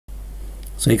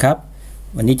สวัสดีครับ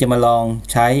วันนี้จะมาลอง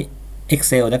ใช้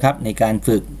Excel นะครับในการ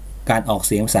ฝึกการออกเ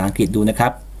สียงภาษาอังกฤษดูนะครั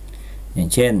บอย่าง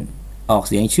เช่นออก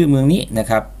เสียงชื่อเมืองนี้นะ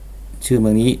ครับชื่อเมื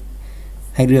องนี้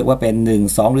ให้เลือกว่าเป็น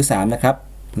1 2หรือ3นะครับ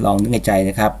ลองนึกในใจ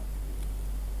นะครับ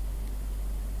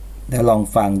แล้วลอง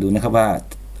ฟังดูนะครับว่า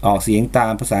ออกเสียงตา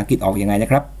มภาษาอังกฤษออกยังไงนะ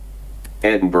ครับ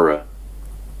Edinburgh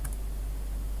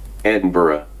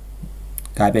Edinburgh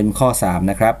กลายเป็นข้อ3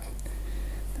นะครับ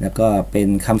แล้วก็เป็น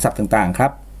คำศัพท์ต่างๆครั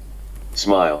บ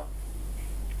Smile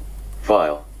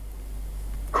File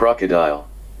Crocodile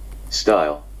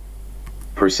Style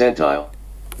Percentile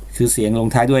คือเสียงลง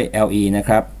ท้ายด้วย le นะค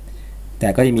รับแต่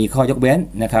ก็จะมีข้อยกเว้น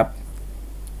นะครับ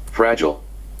Fragile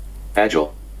Agile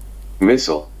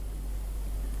Missile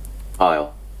Isle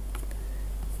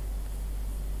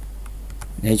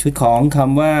ในชุดของค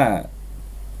ำว่า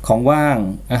ของว่าง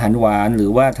อาหารหวานหรื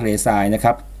อว่าทะเลทรายนะค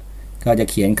รับก็จะ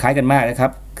เขียนคล้ายกันมากนะครั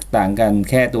บต่างกัน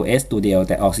แค่ตัว s ตัวเดียวแ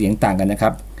ต่ออกเสียงต่างกันนะค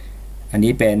รับอัน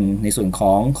นี้เป็นในส่วนข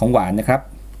องหวานนะครับ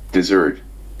Dessert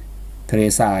ทะเล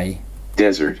ทราย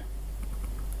Desert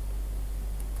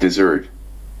Dessert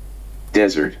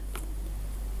Desert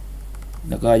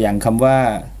แล้วก็อย่างคำว่า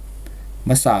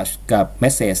massage กับ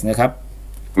message นะครับ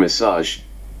Massage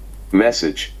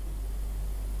Message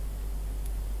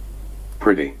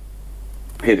Pretty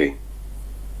Pity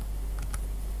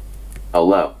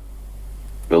Allow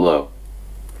Below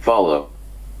Follow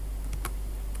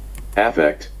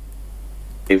Affect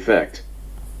Effect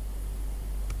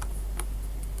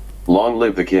Long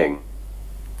live the king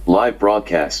Live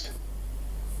broadcast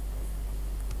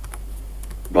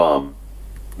Bomb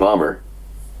Bomber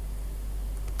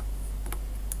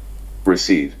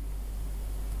Receive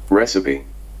Recipe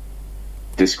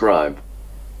Describe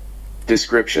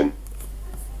Description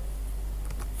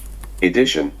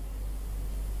Edition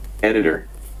Editor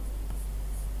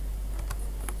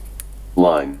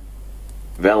Line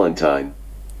Valentine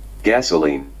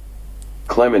Gasoline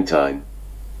Clementine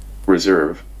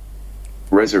Reserve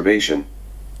Reservation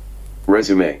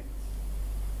Resume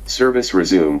Service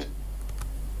resumed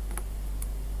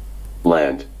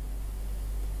Land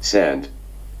Sand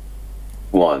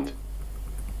Wand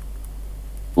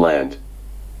Land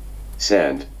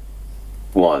Sand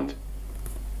Wand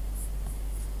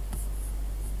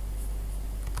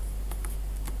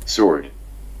Sword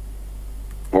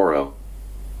Borrow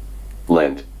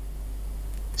Lend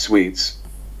Sweets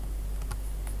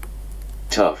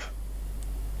Tough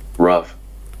Rough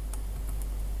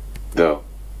Though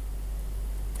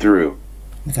Through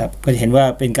นะครับก็จะเห็นว่า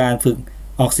เป็นการฝึก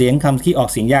ออกเสียงคำที่ออก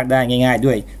เสียงยากได้ง่ายๆ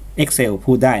ด้วย Excel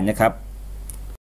พูดได้นะครับ